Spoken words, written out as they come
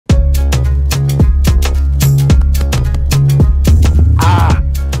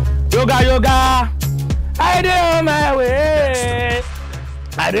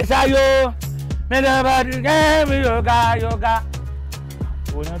Adesayo. Yoga.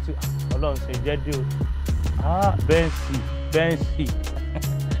 Ọlọ́run ṣe jẹ́dé o. Benzi.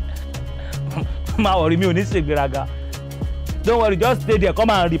 Má worry, mi ò ní ṣègbéraga. Don't worry, just stay there. Come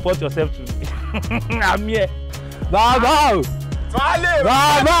and report yourself to me. I'm here. Baba.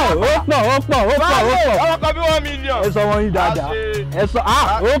 Baba. Ó pọ̀. Ọmọ kan bí 1 million. Ẹ sọ wọn yín dáadáa. Ẹ sọ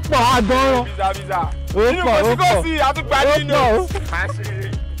ó pọ̀ agan. Visa. Ó pọ̀. Sí, àtúgbà nínú.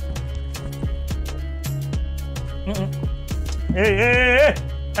 Hey.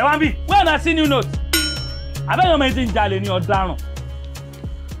 Ẹ wá bí. Where na see new note? Abẹ́yọ̀ mẹ́rin ti ń jalè ní ọ̀daràn.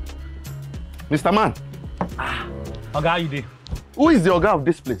 Mr. Man. Oga, how you dey? Who is the Oga of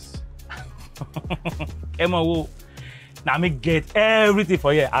this place? Emo, now me get everything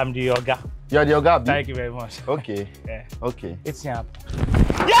for you. I'm the Oga. You are the Oga. Thank you very much. Okay. Yeah. Okay. It's here.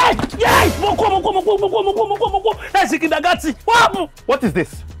 Yes! Moko. That's Kidagati. What is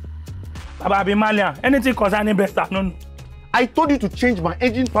this? Baba be Malian. Anything concerning better? No. I told you to change my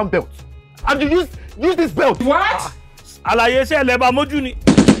engine fan belt. And you use this belt. What? Alaye se leba moju ni.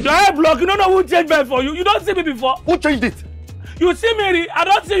 Your hair block. You don't know who changed belt for you. You don't see me before. Who changed it? You see me? I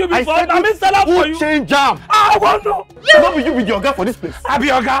don't see you before. I mean, stand up for you. Who changed jam? I won't know. How will you be the Oga for this place? I be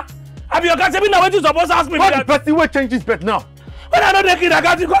Oga. Say me now. What you supposed to ask me? What the person will change this belt now? When I don't take it, I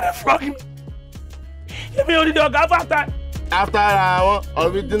got to go to frog me. Give me only the Oga Fatai. After our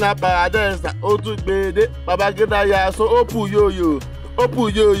original paradise, Otugbede, Babageda ya so opu yo. 5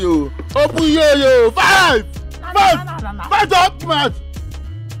 documents.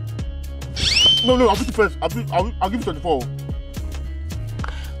 No, I'll put it first. I'll give you 24.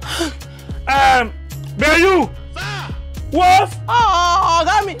 Beyu. Sir. Wolf. Oh,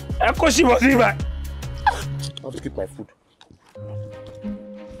 got me. Koshi was here. I have to keep my food.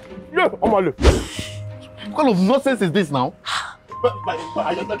 Yeah, Omale. What kind of nonsense is this now? I'll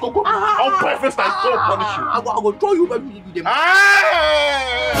preface and go punish you. I go throw you back to them.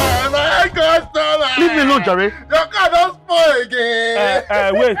 My customer. Leave me alone, Jerry. Your car don't spoil again.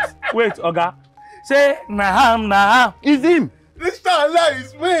 Wait, Oga. Say nah. It's him. This time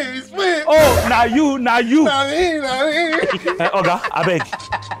is me. Oh, now you. Nah me. Oga, I beg.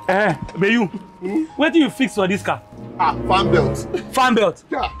 Beyu. Where do you fix for this car? Fan belt. Fan belt.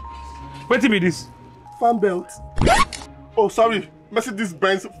 Yeah. Wait till be this. Fan belt. Oh, sorry. Mercedes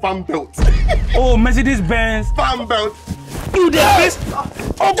Benz fan belt. Oh, Mercedes Benz fan belt. You the best.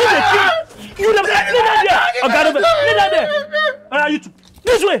 Oh, you the best. Leave that there. You two.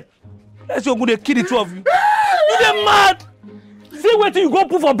 This way. Let's go to kill the two of you. You the mad. See where you go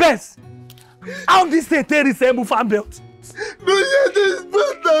put for Benz. How this thing resemble fan belt? No, yeah, this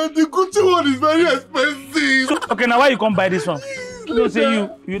belt now. The Gucci one is very expensive. So, okay, now why you come buy this one? You say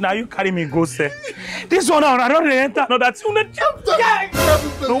you now you carry me go sir. This one now I don't enter. No, that's you.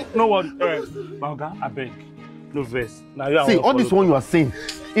 No worry. Oga, I beg. No verse. Now you see all this one you are saying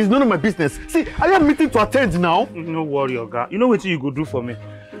is none of my business. See, I have meeting to attend now. No worry, Oga. You know what you go do for me?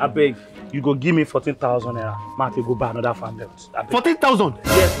 I beg. You go give me 14,000 naira. Marty go buy another fan belt. 14,000?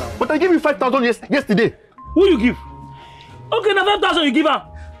 Yes, now. But I gave you 5,000 yesterday. Who you give? Okay, now 5,000 you give her.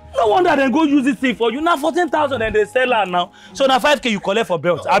 No wonder they go use this thing for you. Now 14,000 and they sell her now. So now 5K you collect for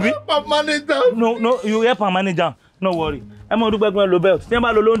belt. Abi? My manager. No, you help my manager. No worry. I'm going to do back my low belt.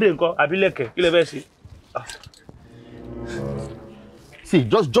 Never low loan ko. Abi leke. You never see. See,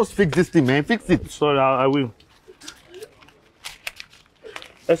 just fix this thing, man. Fix it. Sorry, I will.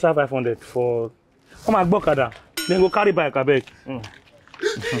 Let's have 500 for. Come on, Bokada. Then go carry bike, I beg.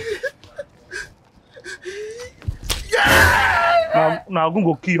 Now I'm going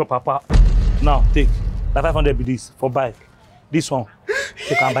to go kill your papa. Now, take. The 500 be this for bike. This one,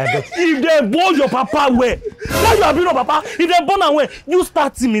 you can buy belt. If they burn your papa away, now you have been your papa. If they burn away, you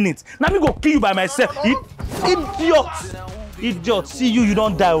start 10 minutes. Now me go kill you by myself. Idiot. See you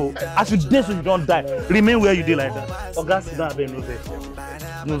don't die. Oh. As you dance, you don't die. Remain where you did like that. Oga, sit down, no verse.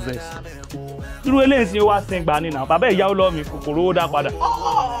 No verse. You really see what thing banning now. Papa, you love me. Oh,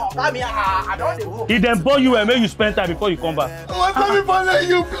 I don't know. If they burn you and make you spend time before you come back. I want to follow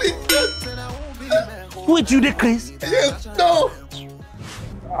you, please. Wait, you the Chris? Yes, no.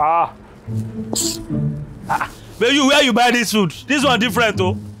 But you, where you buy this food? This one different,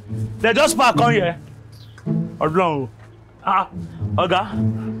 oh. They just park on here. Or long. Oga,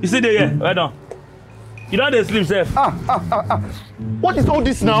 you see there here? Right on. You don't dey sleep, safe. What is all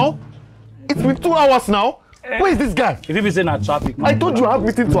this now? It's been 2 hours now. Where is this guy? If you be saying that traffic. I told you I have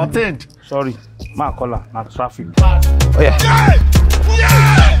meeting to attend. Sorry, ma call her. Not traffic. Oh yeah.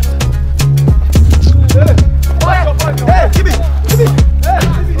 Hey, give me.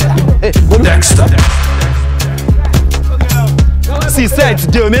 Hey, next up. See, sir, light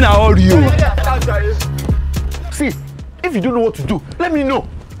today, man, I hurry you. See, if you don't know what to do, let me know.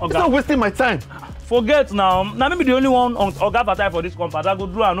 It's not wasting my time. Forget now. Now maybe the only one on Oga Fatai for this compound. I go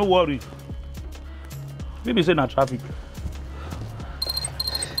do and no worry. Maybe say na traffic.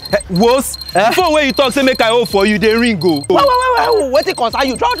 Woos, phone where you talk say make I hold for you, they ring go. Wait, wait, concern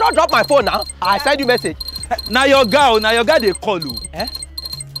you. Drop my phone now. I send you message. Now your guy they call you. Eh?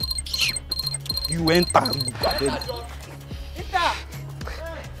 You enter.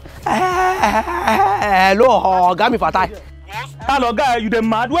 Hello, Oga Fatai. Hello, guy, you the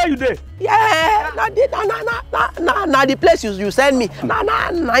mad? Where you there? Yeah, na the place you send me. Na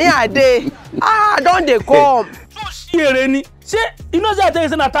here I dey. Don't they come? Here, any. Say, you know say I tell you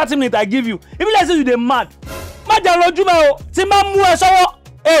say na 30 minutes I give you. If you like say you the mad, Majalojuma o. Ti ma mu e sowo.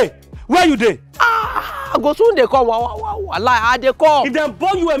 Hey, where you there? Go soon they come. Wallahi, they come. If them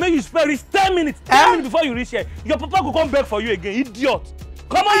born you, make you spare it 10 minutes. 10 minutes before you reach here. Your papa go come back for you again, idiot.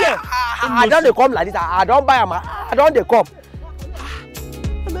 Come on here. I don't they come like this. I don't buy them. I don't they come.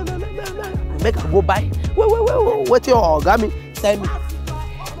 Make I go buy. Wait your Oga send me.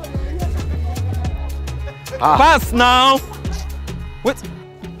 Pass now. Wait.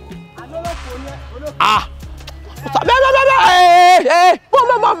 Hey,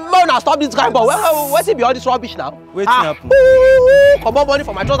 no, stop this guy, but what's it be all this rubbish now? Wait happen. Come on, money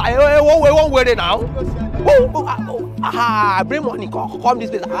for my trust. I won't wear it now. Bring money, come this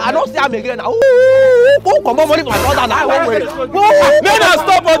place. I don't see him again now. Come on, money for my trust and I won't wear it. May not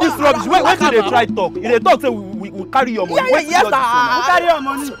stop all this rubbish. Wait till they try talk. If they talk, say we carry your money. Yes, sir. Carry your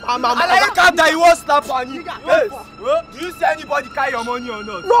money. I like how that you won't stop on you. Yes. Do you see anybody carry your money or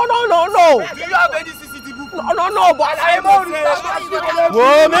not? No. Do you have any CCTV? No, but I'm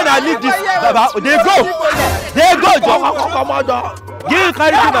Whoa, man, I leave this. Baba, they go, John. Come on, Give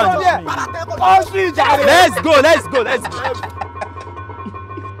carry it. Let's go.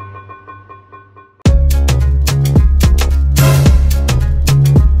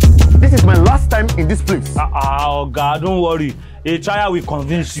 This is my last time in this place. Oh God, don't worry. A trial will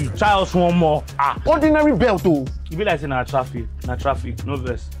convince you. Try us one more. Ordinary belt, oh. You be like saying na traffic, no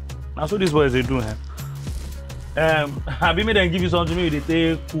verse. Now so these boys they do, I be me then give you something me they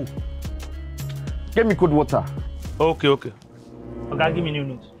take cool. Get me cold water. Okay. Okay, give me new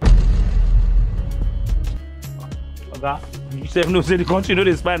notes. Okay, you say no, say the country know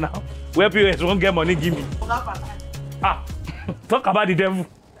they spy now. Where POS won't get money, give me. Talk about the devil.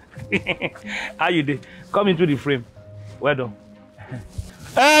 How you did? Come into the frame. Well done.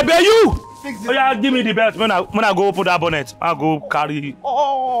 Hey, you! Oh yeah, give me the belt. When I go open that bonnet, I go carry.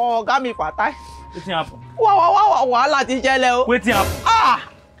 Oh, Oga Fatai. What's happen? Wahala ti jele o. What's happen?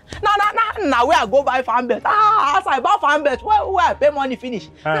 Now where I go buy fanbelt. As I buy fanbelt, where I pay money finish.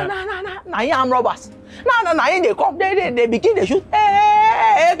 Now here I'm robbers. Now here they come, they begin they shoot.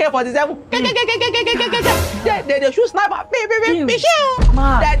 AK-47. They shoot sniper.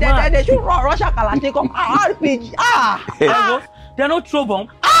 They shoot Russia Kalashnikov. RPG. They're not throw bomb.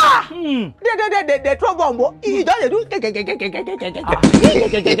 They throw bomb. You don't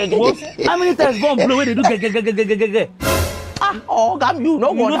do. How many times bomb blow where they do? Oh, you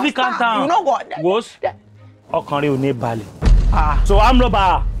know what? You know what? Ghost. Okanri ò ní balẹ̀. So I'm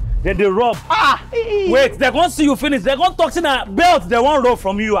robber. Then they rob. Wait, they're gonna see you finish. They're gonna talk to a belt. They won't rob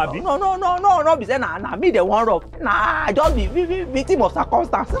from you, Abi. No. Be say nah, me they won't rob. Nah, just be victim of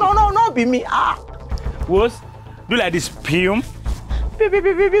circumstance. No, be me. Ghost, do like this, pium.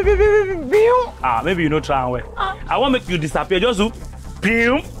 Maybe you know try and well. I want make you disappear. Just do,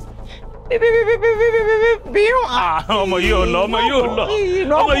 pium. Ọmọ yóò lọ.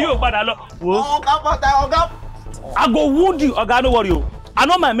 Padà lọ. I go wound you, Oga, no worry. I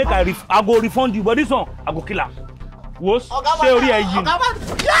know my make I go refund you, but this one I go kill her. Wos, ṣé orí ẹ yìí.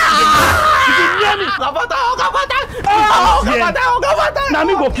 Na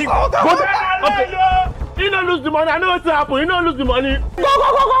me go kill. Okay. You don't lose the money. I know what's happen. You don't lose the money. Go.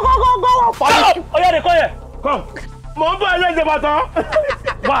 Oh yeah, they call you. Come. Mon boy, let's go back.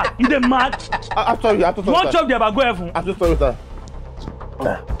 What? You the mad? I'm sorry. One chop there, but go heaven. I'm so sorry, sir.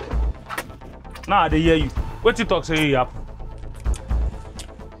 Now they hear you. What you talk say you happen?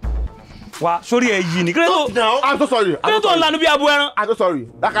 What? Sorry, no, I'm so sorry. I'm so sorry.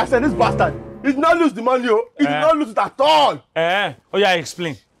 Like I said, this bastard, he did not lose the money. He did not lose it at all. Oh yeah,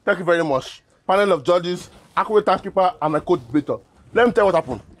 explain. Thank you very much. Panel of judges, accurate timekeeper, and my coach debater. Let me tell you what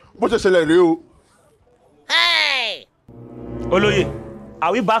happened. What's your Hey! Oloye,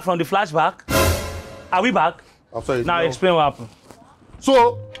 are we back from the flashback? Are we back? I'm sorry. Now explain what happened.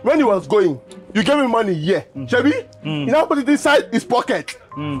 So, when he was going, you gave me money here. Shebi? He now put it inside his pocket.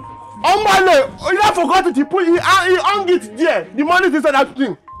 On my leg, you have forgotten to put he hung it there. The money is inside that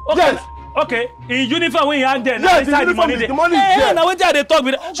thing. Okay. Yes. Okay, in uniform when you hang there, yes, inside the money there. The money is there. Now what they talk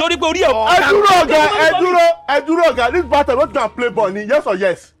with? Show the body. Eduro, guy. This battle not gonna play bunny. Yes or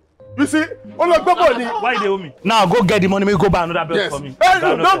yes? You see? Only go bunny. Why they owe me? Now go get the money. Make go buy another belt for me. Hey,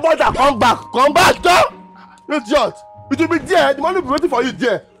 don't bother. Come back, stop. Idiot. It will be there. The money will be waiting for you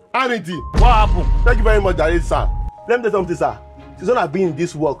there. Anity. What happened? Thank you very much, Darren, sir. Let me tell you something, sir. Since I've been in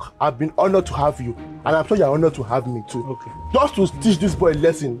this work, I've been honored to have you, and I'm sure you're honored to have me too. Okay. Just to teach this boy a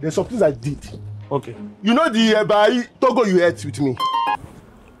lesson, there's some things I did. Okay. You know the Togo you ate with me.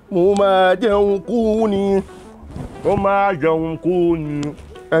 Mama jẹun kú ni, mama jẹun kú ni,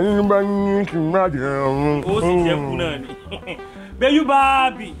 ẹni bá ní kí n má jẹun. Ó sì jẹ kú náà ni. Be you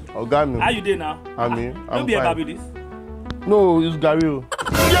baby. Ọ̀gá mi. How you dey now? I'm fine. Don't be a baby this. No, it's Gary.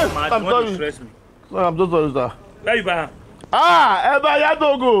 Yes, I'm sorry. No, I'm so sorry, sir. Where you buy? Eba ya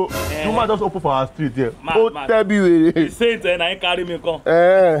Togo. You might just open for our street here. Oh, tell me where. You say it and I carry me come.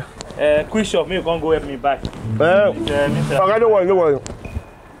 Quick shop, me come go help me buy. Okay, don't worry.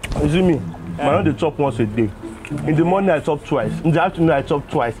 You see me? I only chop once a day. In the morning I chop twice. In the afternoon I chop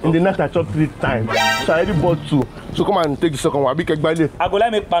twice. In the night I chop 3 times. So I already bought 2. So come and take the second one. I go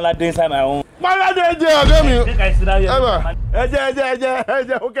like make palade inside my own. Palade there, get me. Think I sit down here.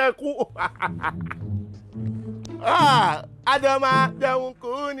 Okay, cool. Adama jẹun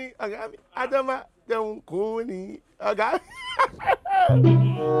kú ni, ọ̀gá mi. Adama jẹun kú ni, ọ̀gá mi.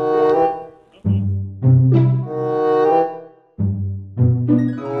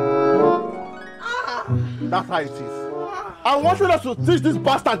 That's how it is. I wanted us to teach this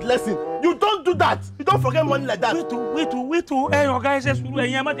bastard lesson. You don't do that. You don't forget money like that. Wait. Hey, ọ̀gá ẹ ṣe sùúrù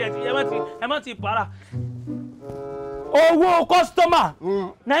ẹ̀yin ẹ má ti para. Oh, customer.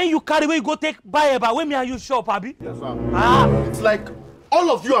 Now you carry where you go take buy about when me and you shop, abi? Yes, sir. It's like all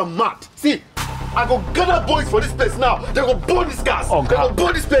of you are mad. See, I go gather boys for this place now. They go burn these cars. They go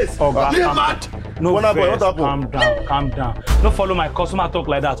burn this place. They're mad. No, calm down. Don't follow my customer talk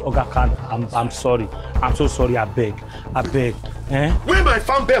like that. Oga, I'm sorry. I'm so sorry. I beg. Where my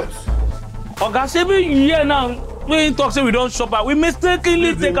fan belts? Oga, say me here now. We talk say we don't shop. We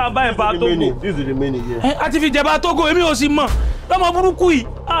mistakenly take our buy about Togo. This is the meaning, yeah. Ati fi jeba Togo, emi o si mo. Lọ́mọ burúkú yìí.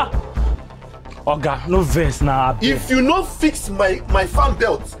 Oga, no vex now. If you not fix my fan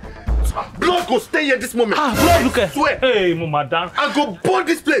belt, blood go stay here this moment. Blood, look at. Swear. Hey, madam. I go burn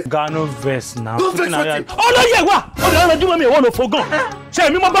this place. Oga, no vex now. No vex wetin? Oh no, yeah, wa. Oh, no, do me one for gun. Say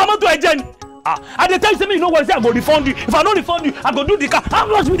me mo ba moto eje ni. At the time, say me, you know what? Say I go refund you. If I don't refund you, I go do the car. How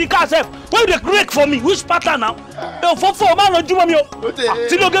much will the car sell? Where they break for me? Which pattern now? For man, no do me.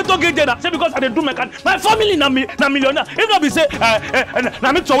 Still get to get there. Say because I dey do mechanic. My family na millionaire. If not be say,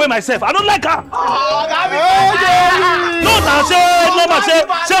 na me throw away myself. I don't like her. No,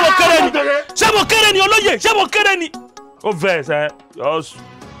 say mo kere ni. Oh, vex, just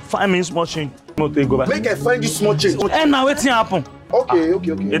find me small change. Go back. Make I find this small change. And now wetin happen? Okay.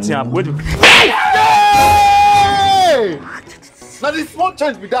 Wetin happen? Wait. Hey! Now the small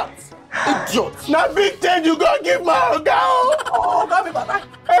change be that. Idiot. Now big change you go give my Oga. Oga me papa.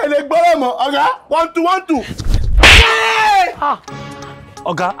 Hey, le gboro mo. Oga, 1 2 1 2. Hey!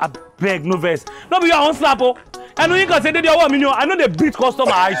 Oga, I beg no vex. No be your own slap oh. I know you can say that you want me. I know they beat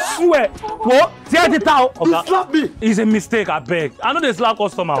customer. I swear. What? See the town. You slap me. It's a mistake. I beg. I know they slap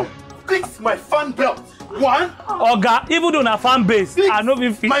customer. Fix my fan belt. 1. Oga, even though na fan base, I know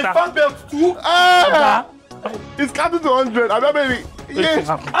we fix my fan belt 2. Oga, it's counting to 100. I don't baby. Yes.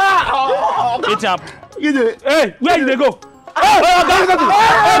 It's up. Hey, where you dey go?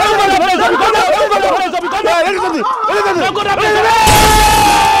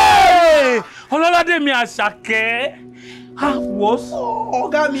 Ololade mi Asake. Was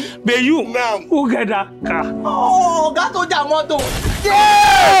Oga mi. Be you who get that car? Oga tó jà mọ́tò.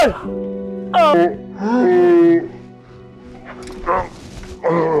 Yeah!